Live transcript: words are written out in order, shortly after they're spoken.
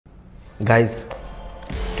Guys,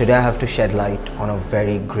 today I have to shed light on a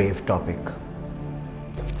very grave topic.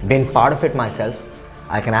 Being part of it myself,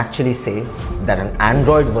 I can actually say that an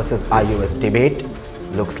Android versus iOS debate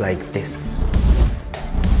looks like this.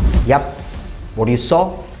 Yep, what you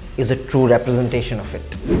saw is a true representation of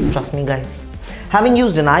it. Trust me guys. Having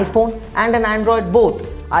used an iPhone and an Android both,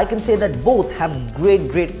 I can say that both have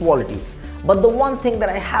great qualities. But the one thing that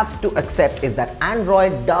I have to accept is that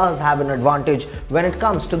Android does have an advantage when it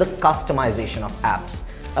comes to the customization of apps.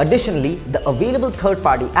 Additionally, the available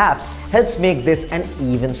third-party apps helps make this an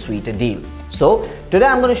even sweeter deal. So, today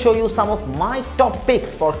I'm going to show you some of my top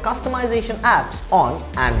picks for customization apps on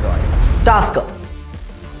Android. Tasker.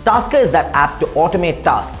 Tasker is that app to automate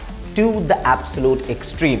tasks to the absolute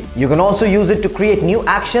extreme. You can also use it to create new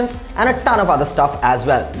actions and a ton of other stuff as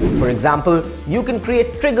well. For example, you can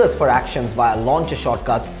create triggers for actions via launcher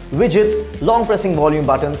shortcuts, widgets, long pressing volume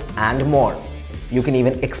buttons, and more. You can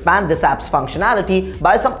even expand this app's functionality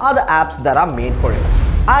by some other apps that are made for it.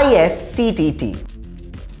 IFTTT.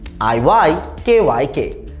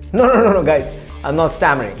 IYKYK. No guys, I'm not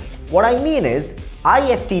stammering. What I mean is,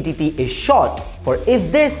 IFTTT is short for if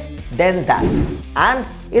this, then that. And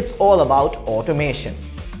it's all about automation.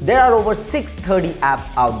 There are over 630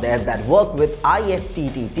 apps out there that work with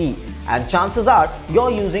IFTTT, and chances are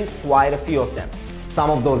you're using quite a few of them. Some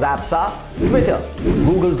of those apps are Twitter,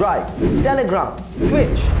 Google Drive, Telegram,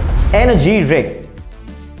 Twitch, Energy Rig.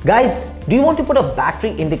 Guys, do you want to put a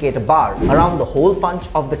battery indicator bar around the hole punch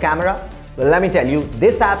of the camera? Well, let me tell you,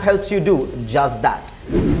 this app helps you do just that.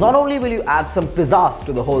 Not only will you add some pizzazz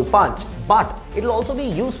to the hole punch, but it'll also be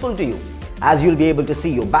useful to you, as you'll be able to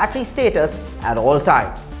see your battery status at all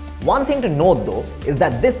times. One thing to note though is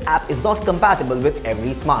that this app is not compatible with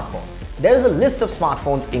every smartphone. There is a list of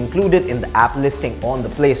smartphones included in the app listing on the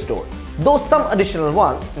Play Store, though some additional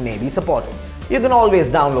ones may be supported. You can always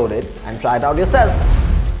download it and try it out yourself.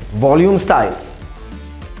 Volume styles.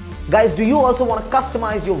 Guys, do you also want to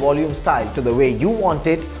customize your volume style to the way you want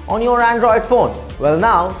it on your Android phone? Well,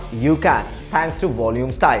 now you can, thanks to Volume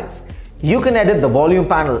Styles. You can edit the volume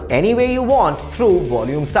panel any way you want through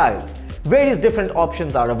Volume Styles. Various different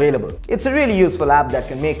options are available. It's a really useful app that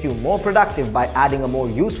can make you more productive by adding a more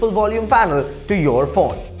useful volume panel to your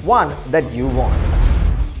phone, one that you want.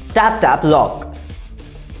 Tap Lock.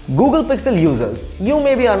 Google Pixel users, you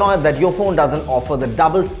may be annoyed that your phone doesn't offer the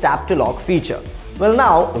double tap to lock feature. Well,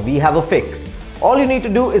 now we have a fix. All you need to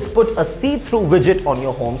do is put a see-through widget on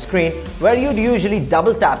your home screen where you'd usually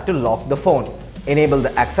double tap to lock the phone. Enable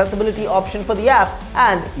the accessibility option for the app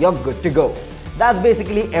and you're good to go. That's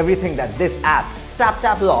basically everything that this app,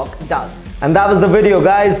 Tap Lock, does. And that was the video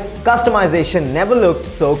guys. Customization never looked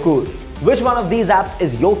so cool. Which one of these apps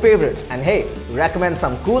is your favorite? And hey, recommend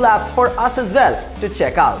some cool apps for us as well to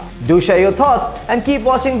check out. Do share your thoughts and keep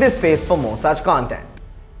watching this space for more such content.